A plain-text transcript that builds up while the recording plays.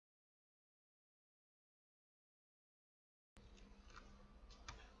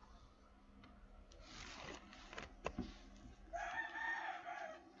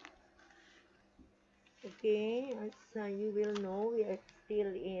Okay, as you will know, we are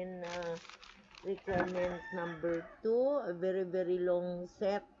still in requirement number 2, a very long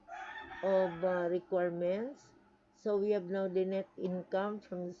set of requirements. So we have now the net income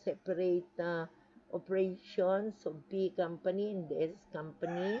from separate operations of P company and the S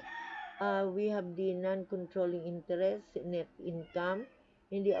company. We have the non-controlling interest, net income,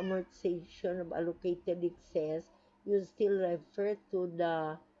 and the amortization of allocated excess. You still refer to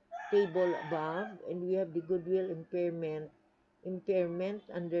the table above, and we have the goodwill impairment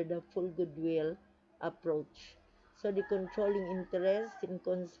under the full goodwill approach. So the controlling interest in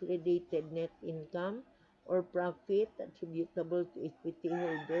consolidated net income or profit attributable to equity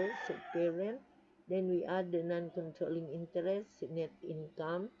holders of parent. Then we add the non-controlling interest in net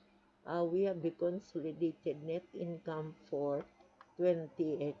income. We have the consolidated net income for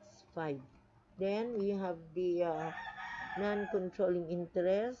 20x5. Then we have the non-controlling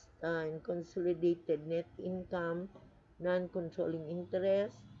interest in consolidated net income, non-controlling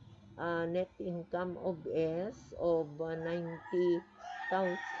interest, net income of S of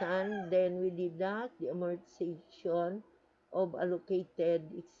 90,000. Then we deduct the amortization of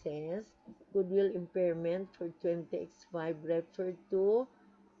allocated excess, goodwill impairment for 20x5 referred to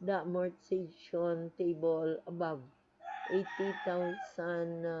the amortization table above,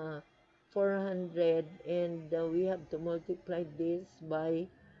 80,400, and we have to multiply this by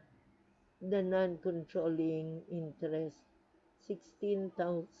the non-controlling interest,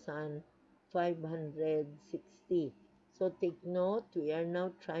 16,560. So take note, we are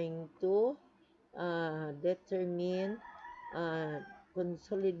now trying to determine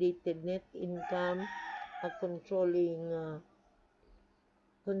consolidated net income,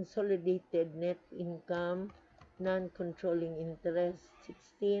 consolidated net income, non-controlling interest,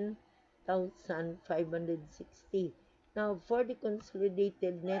 16,560. Now, for the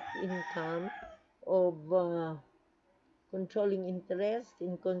consolidated net income of controlling interest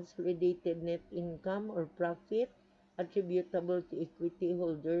in consolidated net income or profit attributable to equity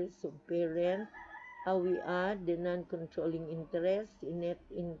holders of parent, we add the non-controlling interest in net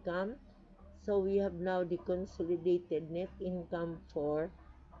income. So we have now the consolidated net income for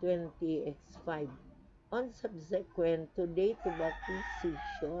 20x5. On subsequent to date of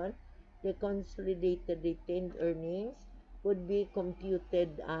acquisition, the consolidated retained earnings would be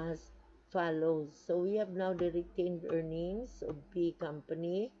computed as follows. So we have now the retained earnings of P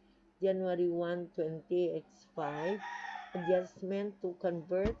company, January 1, 20x5, adjustment to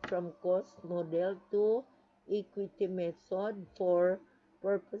convert from cost model to equity method for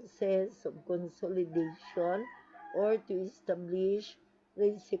purposes of consolidation or to establish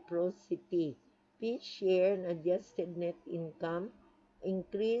reciprocity. P share and adjusted net income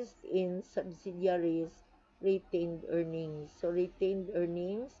increased in subsidiaries' retained earnings. So retained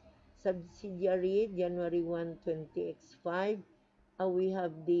earnings, subsidiary January 1, 20x5. We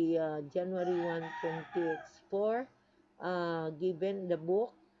have the January 1, 20x4 given the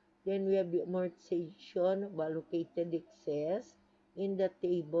book. Then we have the amortization of allocated excess in the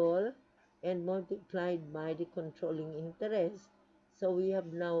table and multiplied by the controlling interest. So we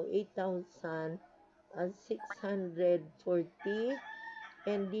have now 8,640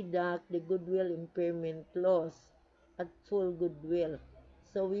 and deduct the goodwill impairment loss at full goodwill.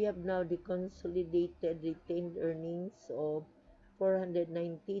 So we have now the consolidated retained earnings of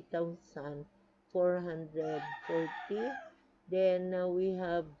 490,440. Then we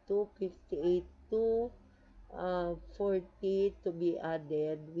have 258 to 40 to be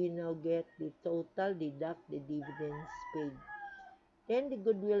added. We now get the total, deduct the dividends paid. Then the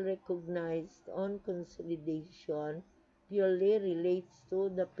goodwill recognized on consolidation purely relates to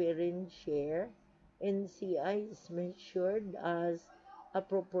the parent share. NCI is measured as a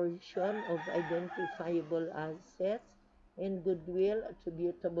proportion of identifiable assets, and goodwill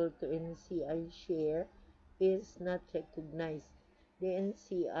attributable to NCI share is not recognized. The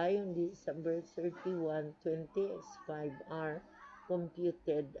NCI on December 31, 20x5 are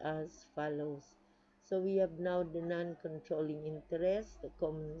computed as follows. So we have now the non-controlling interest, the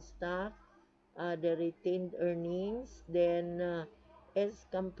common stock, the retained earnings, then S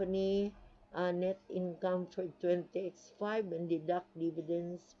company net income for 20x5 and deduct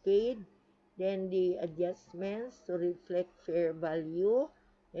dividends paid, then the adjustments to reflect fair value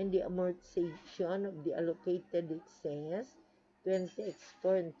and the amortization of the allocated excess,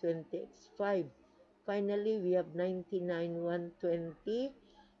 20x4 and 20x5. Finally, we have 99,120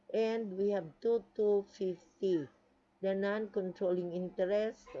 and we have 2,250. The non-controlling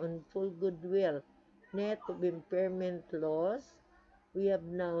interest on full goodwill, net of impairment loss, we have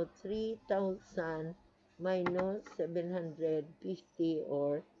now 3,000 minus 750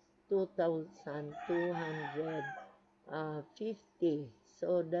 or 2,250.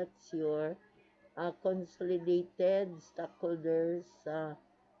 So that's your consolidated stockholders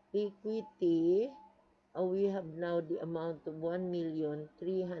equity. We have now the amount of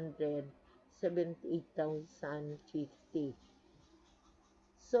 1,378,050.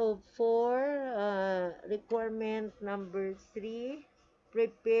 So for requirement number 3,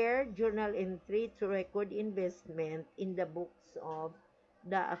 prepare journal entry to record investment in the books of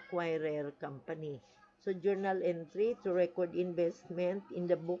the acquirer company. So journal entry to record investment in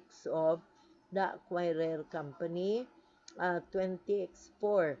the books of the acquirer company,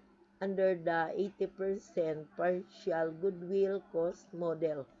 20x4 under the 80% partial goodwill cost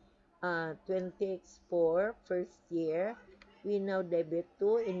model. 20x4 first year, we now debit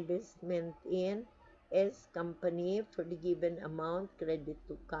to investment in S company for the given amount, credit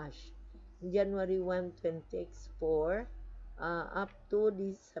to cash. January 1, 20x4 up to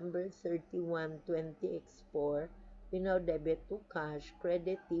December 31, 20x4, we now debit to cash,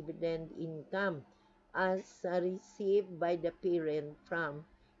 credit dividend income as received by the parent from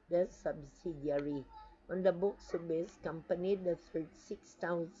the subsidiary. On the books of this company, the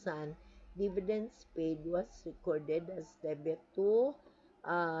 36,000 dividends paid was recorded as debit to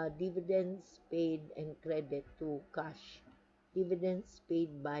dividends paid and credit to cash. Dividends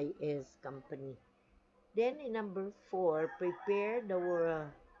paid by S company. Then in number 4, prepare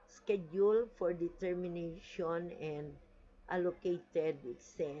the schedule for determination and allocated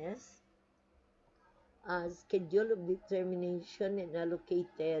excess. Schedule of determination and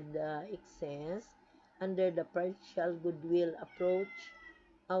allocated excess under the partial goodwill approach.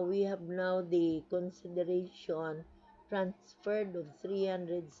 We have now the consideration transferred of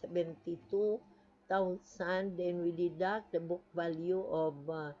 372,000. Then we deduct the book value of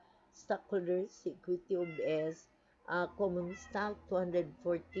stockholders' equity of S, common stock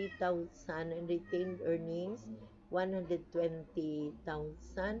 240,000, and retained earnings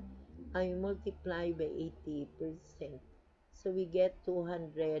 120,000. I multiply by 80%. So we get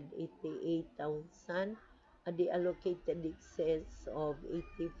 288,000. The allocated excess of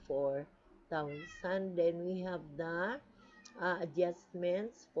 84,000. Then we have the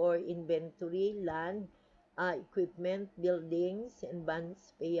adjustments for inventory, land, equipment, buildings, and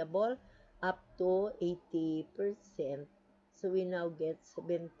bonds payable up to 80%. So we now get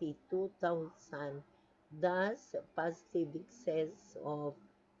 72,000. Thus, positive excess of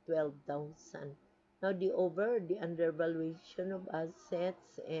 12,000. Now the undervaluation of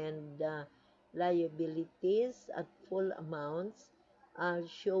assets and liabilities at full amounts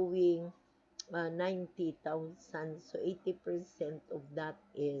showing 90,000. So 80% of that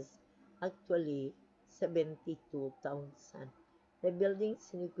is actually 72,000. The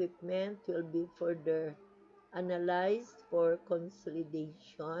buildings and equipment will be further analyzed for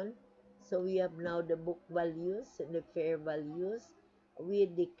consolidation. So we have now the book values and the fair values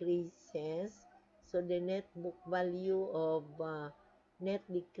with decreases. So the net book value of net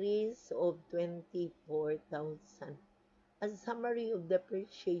decrease of 24,000. A summary of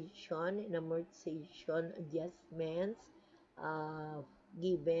depreciation and amortization adjustments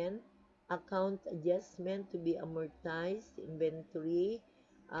given. Account adjustment to be amortized, inventory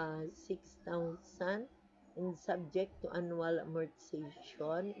 6,000, and subject to annual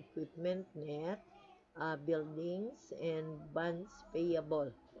amortization, equipment net, buildings, and bonds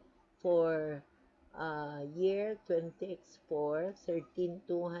payable for year 20x4,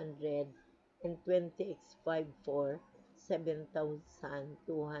 13,200, and 20x5 for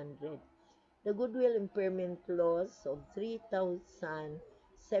 7,200. The goodwill impairment loss of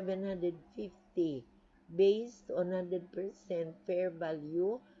 3,750 based on 100% fair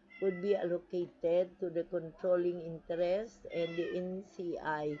value would be allocated to the controlling interest and the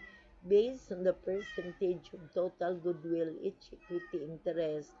NCI based on the percentage of total goodwill each equity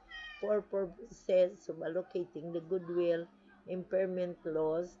interest. For purposes of allocating the goodwill impairment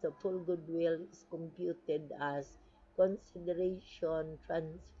loss, the full goodwill is computed as consideration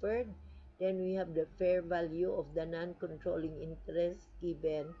transferred. Then we have the fair value of the non-controlling interest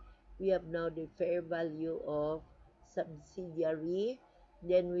given. We have now the fair value of subsidiary.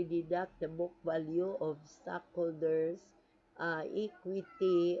 Then we deduct the book value of stockholders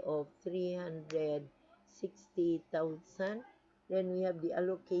equity of 360,000. Then we have the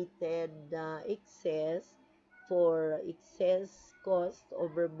allocated excess for excess cost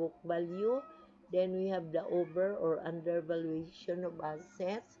over book value. Then we have the over or undervaluation of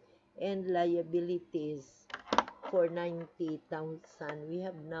assets and liabilities for 90,000. We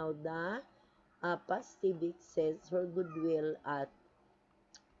have now the positive excess for goodwill at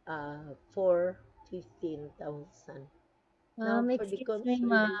for 15,000. Now for the Excuse me,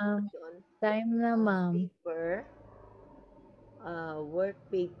 ma'am. consolidation Time na, ma'am. paper, work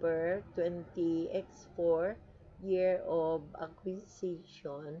paper 20x4 year of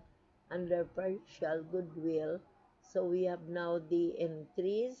acquisition under partial goodwill. So we have now the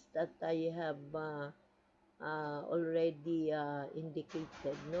entries that I have already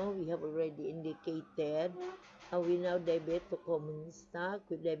indicated. No, we have already indicated. We now debit to common stock,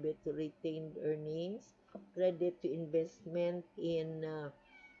 we debit to retained earnings, credit to investment in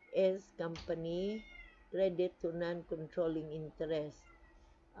S company, credit to non-controlling interest.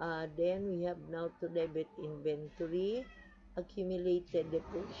 Then we have now to debit inventory, accumulated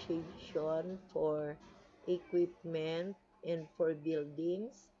depreciation for equipment and for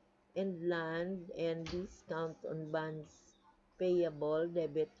buildings, and land, and discount on bonds payable,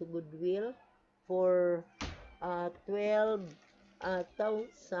 debit to goodwill for 12,000,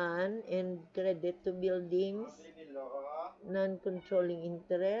 and credit to buildings, non-controlling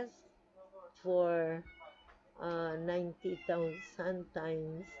interest for 90,000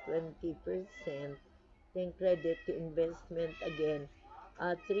 times 20%, then credit to investment again,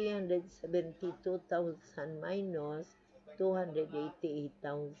 372,000 minus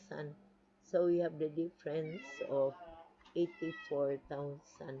 288,000. So we have the difference of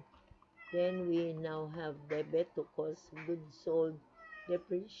 84,000. Then we now have debit to cost of goods sold,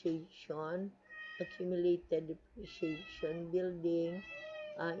 depreciation, accumulated depreciation, building,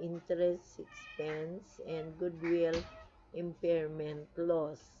 interest expense, and goodwill impairment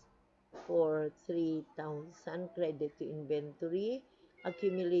loss for 3,000. Credit to inventory,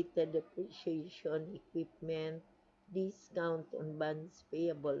 accumulated depreciation, equipment, discount on bonds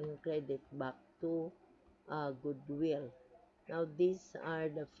payable, and credit back to goodwill. Now these are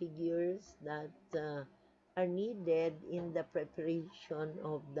the figures that are needed in the preparation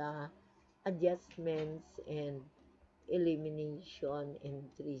of the adjustments and elimination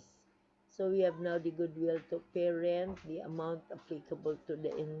entries. So we have now the goodwill to parent, the amount applicable to the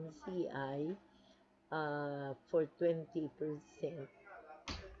NCI for 20%.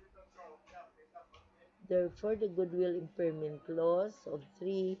 Therefore, the goodwill impairment loss of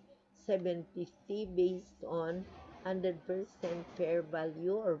 3,750 based on 100% fair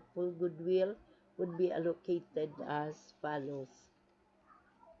value or full goodwill would be allocated as follows.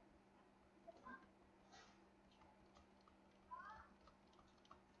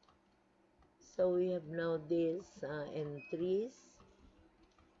 So we have now these entries.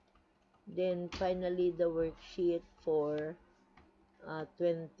 Then finally the worksheet for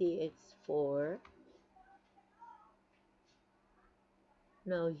 20x4.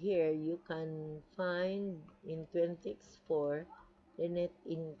 Now here you can find in 20x4 the net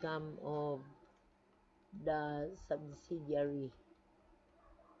income of the subsidiary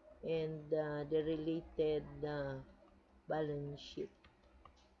and the related balance sheet.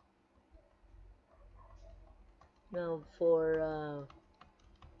 Now for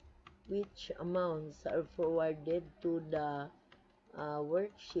which amounts are forwarded to the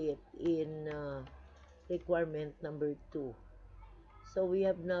worksheet in requirement number 2. So we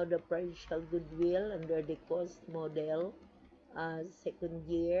have now the partial goodwill under the cost model, second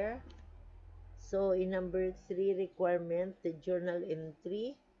year. So in number 3 requirement, the journal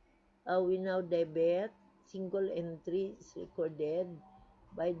entry, we now debit, single entry is recorded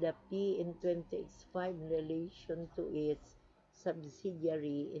by the P in 20x5 in relation to its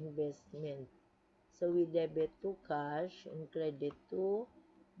subsidiary investment. So we debit to cash and credit to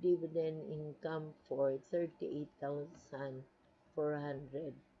dividend income for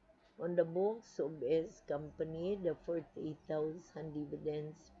 38,400. On the books of S Company, the 48,000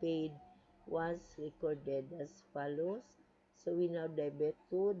 dividends paid was recorded as follows. So we now debit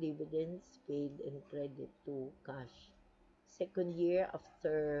to dividends paid and credit to cash. Second year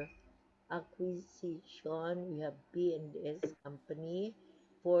after acquisition, we have P and S Company.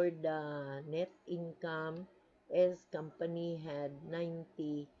 For the net income, S Company had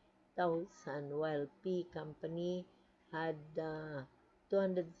 90,000 while P Company had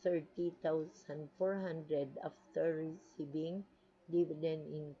 230,400 after receiving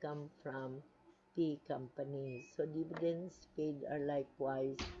dividend income from P Company. So dividends paid are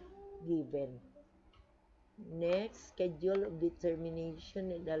likewise given. Next, schedule of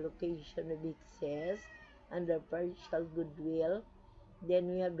determination and allocation of excess under partial goodwill.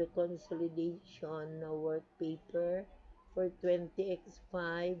 Then we have the consolidation work paper for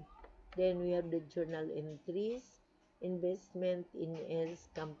 20x5. Then we have the journal entries, investment in S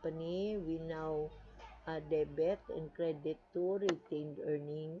Company. We now debit and credit to retained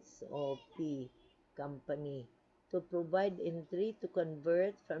earnings of P Company. To provide entry to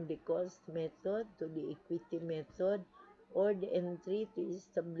convert from the cost method to the equity method, or the entry to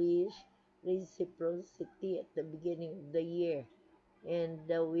establish reciprocity at the beginning of the year. And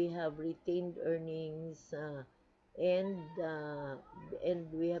we have retained earnings and uh,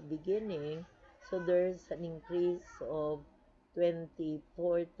 and we have beginning, so there's an increase of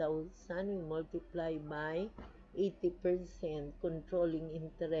 24,000. We multiply by 80% controlling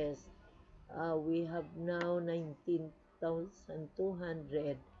interest. We have now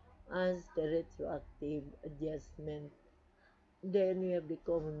 19,200 as the retroactive adjustment. Then we have the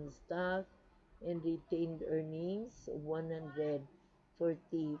common stock and retained earnings of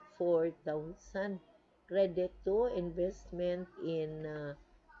 144,000. Credit to investment in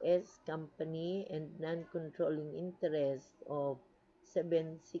S company and non-controlling interest of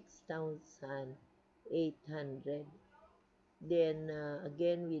 76,800. Then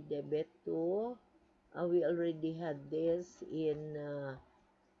again we debit to, we already had this in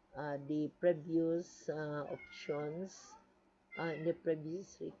the previous options, in the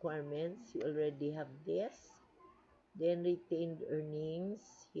previous requirements. You already have this. Then retained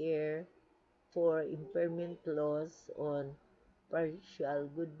earnings here for impairment loss on partial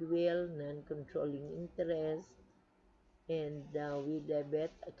goodwill, non-controlling interest, and we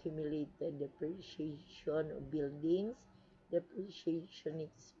debit accumulated depreciation of buildings, depreciation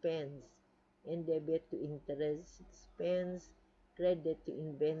expense, and debit to interest expense, credit to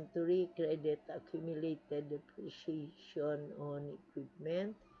inventory, credit accumulated depreciation on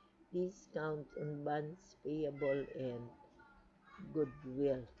equipment, discount on bonds payable, and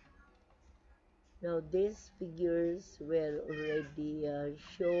goodwill. Now these figures were already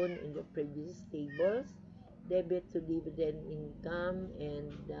shown in the previous tables. Debit to dividend income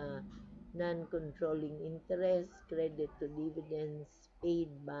and non-controlling interest, credit to dividends paid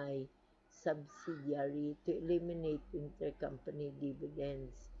by subsidiary to eliminate intercompany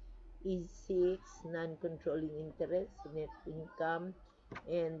dividends. E6, non-controlling interest, net income,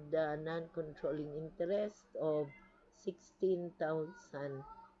 and non-controlling interest of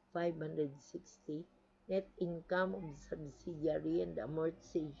 16,560, net income of subsidiary and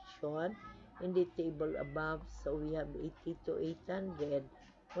amortization in the table above. So we have 80 to 800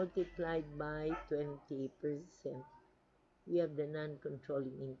 multiplied by 20%. We have the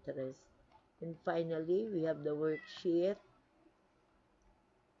non-controlling interest. And finally, we have the worksheet,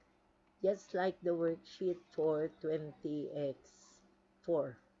 just like the worksheet for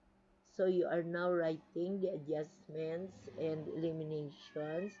 20x4. So you are now writing the adjustments and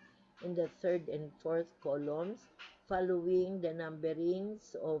eliminations in the third and fourth columns, following the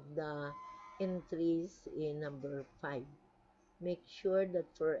numberings of the entries in number 5. Make sure that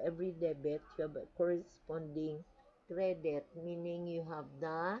for every debit, you have a corresponding credit, meaning you have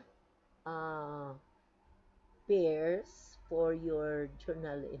the pairs for your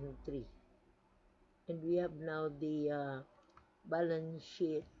journal entry. And we have now the balance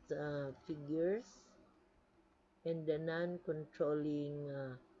sheet figures and the non-controlling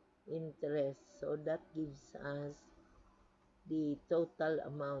interest. So that gives us the total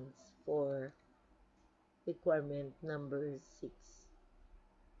amounts for requirement number 6.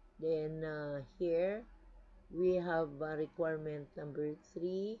 Then here we have requirement number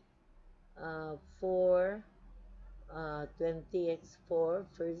 3 for 20x4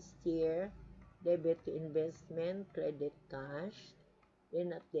 first year, debit to investment, credit cash.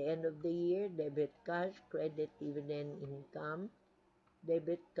 Then at the end of the year, debit cash, credit dividend income,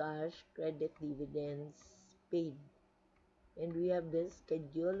 debit cash, credit dividends paid. And we have the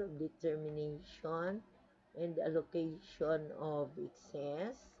schedule of determination and allocation of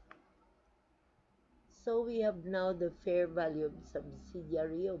excess. So we have now the fair value of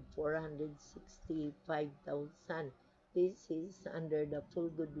subsidiary of 465,000. This is under the full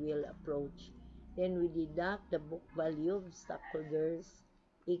goodwill approach. Then we deduct the book value of stockholders'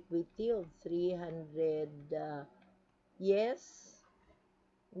 equity of 300. Yes,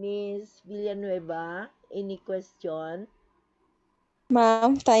 Miss Villanueva, any question?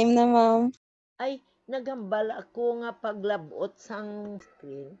 Ma'am, time na ma'am. Ay, nagambal ako nga paglabot sang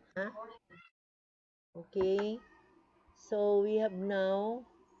screen. Ha? Okay. So, we have now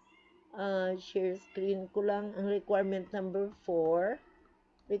share screen ko lang ang requirement number 4.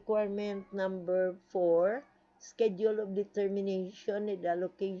 Requirement number 4, schedule of determination and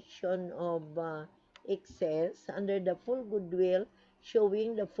allocation of excess under the full goodwill,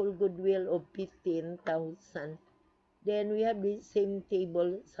 showing the full goodwill of 15,000. Then we have the same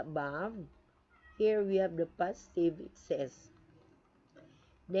table as above. Here we have the positive excess.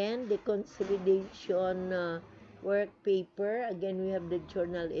 Then the consolidation work paper. Again, we have the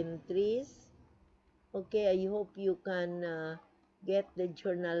journal entries. Okay, I hope you can get the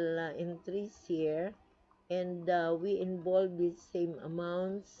journal entries here. and we involve the same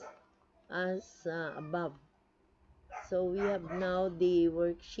amounts as above. So we have now the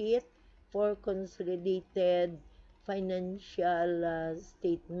worksheet for consolidated financial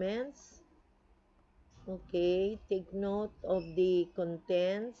statements. Okay, take note of the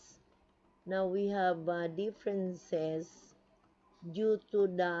contents. Now we have differences due to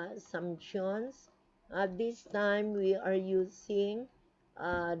the assumptions. At this time, we are using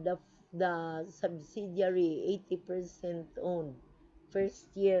the subsidiary 80% owned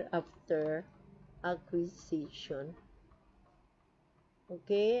first year after acquisition.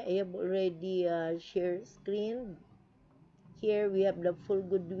 Okay, I have already shared screen. Here we have the full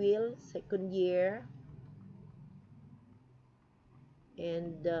goodwill second year,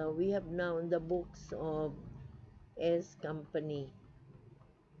 and we have now the books of S company.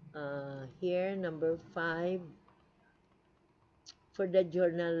 Here number 5 for the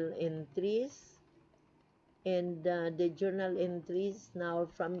journal entries, and the journal entries now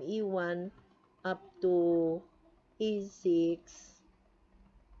from E1 up to E6,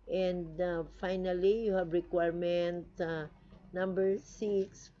 and finally you have requirement number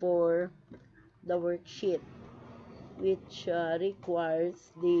 6 for the worksheet, which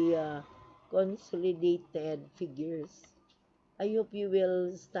requires the consolidated figures. I hope you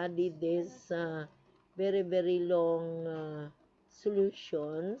will study this very long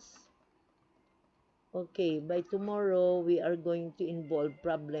solutions. Okay, by tomorrow we are going to involve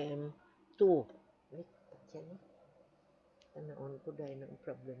problem 2. Wait, yan na. Tanaon ko dahil ng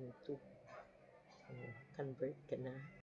problem 2. Convert ka na.